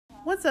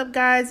What's up,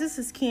 guys? This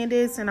is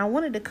Candace, and I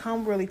wanted to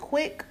come really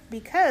quick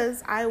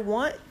because I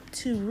want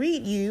to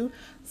read you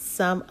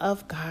some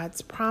of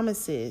God's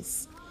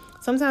promises.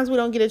 Sometimes we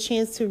don't get a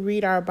chance to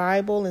read our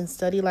Bible and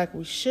study like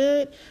we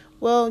should.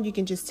 Well, you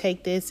can just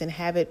take this and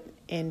have it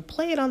and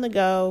play it on the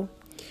go.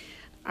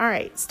 All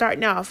right,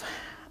 starting off.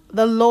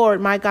 The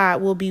Lord, my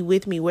God, will be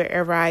with me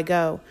wherever I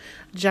go.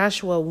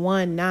 Joshua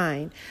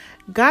 1:9.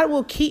 God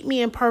will keep me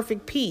in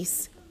perfect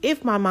peace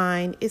if my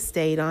mind is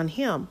stayed on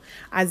him.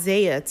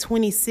 Isaiah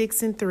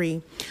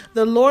 26:3.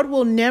 The Lord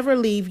will never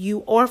leave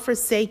you or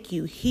forsake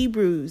you.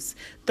 Hebrews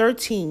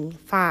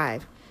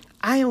 13:5.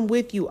 I am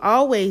with you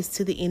always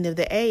to the end of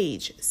the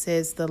age,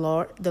 says the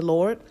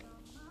Lord.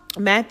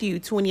 Matthew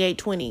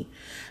 28:20.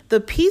 The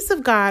peace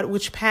of God,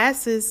 which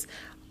passes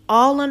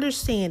all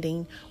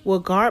understanding, will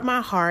guard my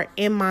heart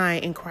and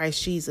mind in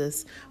Christ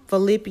Jesus.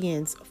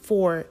 Philippians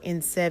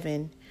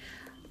 4:7.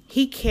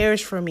 He cares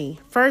for me.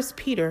 1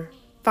 Peter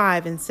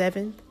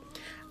 5:7.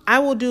 I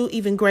will do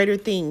even greater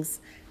things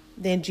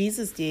than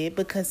Jesus did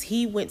because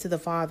he went to the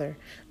Father.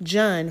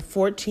 John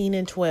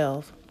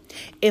 14:12.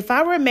 If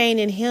I remain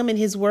in him and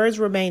his words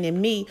remain in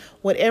me,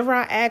 whatever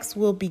I ask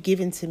will be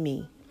given to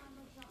me.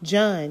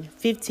 John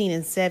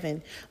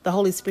 15:7. The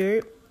Holy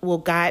Spirit will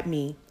guide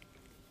me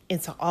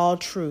into all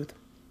truth.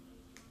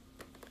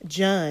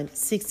 John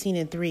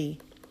 16:3.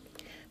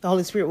 The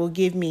Holy Spirit will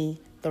give me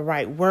the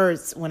right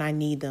words when I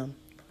need them.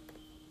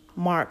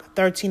 Mark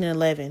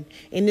 13:11.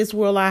 In this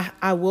world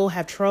I will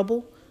have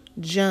trouble.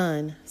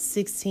 John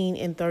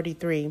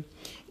 16:33.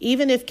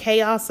 Even if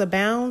chaos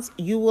abounds,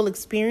 you will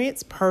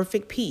experience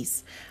perfect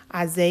peace.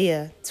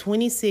 Isaiah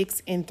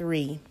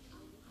 26:3.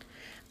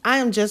 I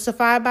am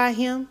justified by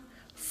him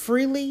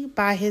freely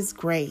by his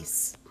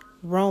grace.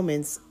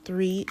 Romans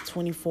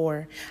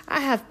 3:24.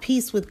 I have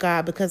peace with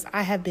God because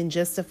I have been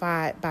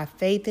justified by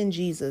faith in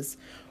Jesus.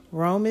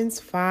 Romans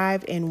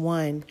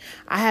 5:1.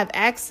 I have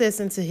access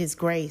into his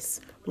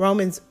grace.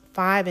 Romans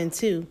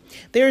 5:2.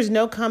 There is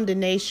no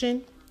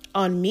condemnation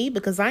on me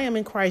because I am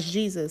in Christ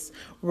Jesus.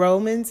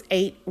 Romans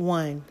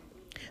 8:1.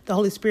 The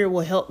Holy Spirit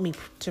will help me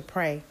to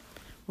pray.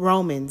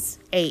 Romans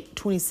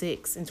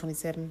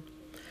 8:26-27.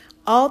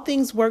 All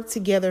things work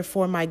together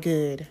for my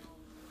good.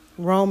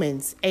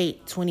 Romans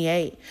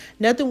 8:28.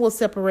 Nothing will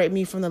separate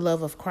me from the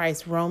love of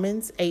Christ.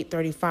 Romans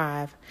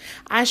 8:35.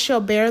 I shall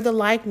bear the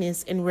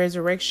likeness and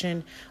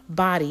resurrection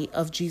body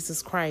of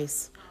Jesus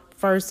Christ.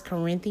 1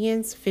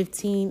 Corinthians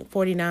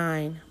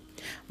 15:49.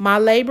 My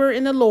labor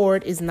in the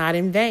Lord is not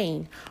in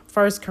vain.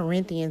 1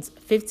 Corinthians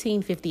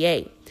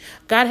 15:58.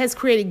 God has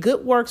created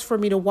good works for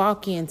me to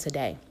walk in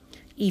today.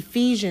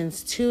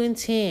 Ephesians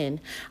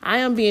 2:10. I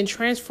am being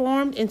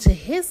transformed into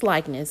his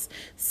likeness.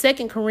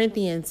 2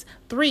 Corinthians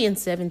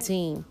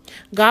 3:17.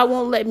 God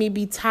won't let me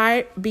be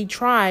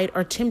tried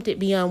or tempted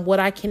beyond what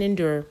I can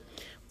endure.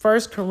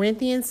 1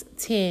 Corinthians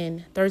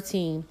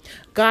 10:13.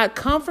 God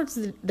comforts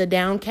the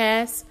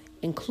downcast,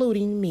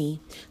 including me.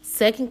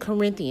 2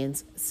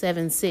 Corinthians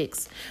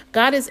 7:6.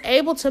 God is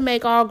able to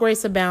make all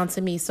grace abound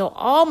to me, so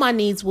all my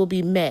needs will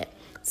be met.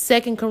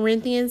 2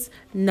 Corinthians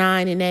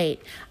 9:8.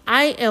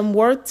 I am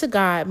worth to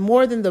God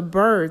more than the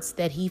birds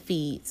that he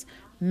feeds.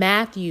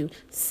 Matthew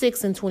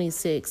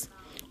 6:26.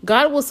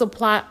 God will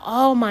supply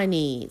all my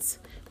needs.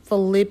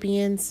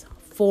 Philippians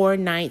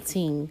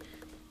 4:19.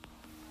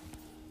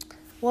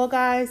 Well,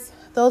 guys,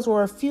 those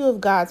were a few of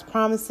God's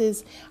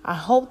promises. I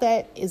hope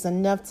that is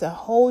enough to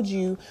hold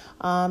you.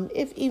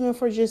 If even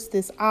for just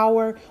this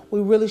hour,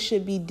 we really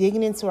should be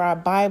digging into our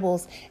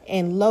Bibles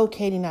and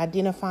locating,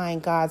 identifying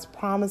God's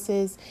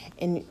promises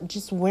and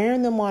just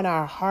wearing them on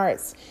our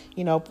hearts,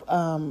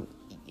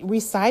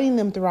 reciting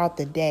them throughout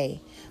the day,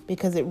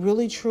 because it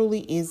really truly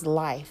is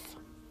life.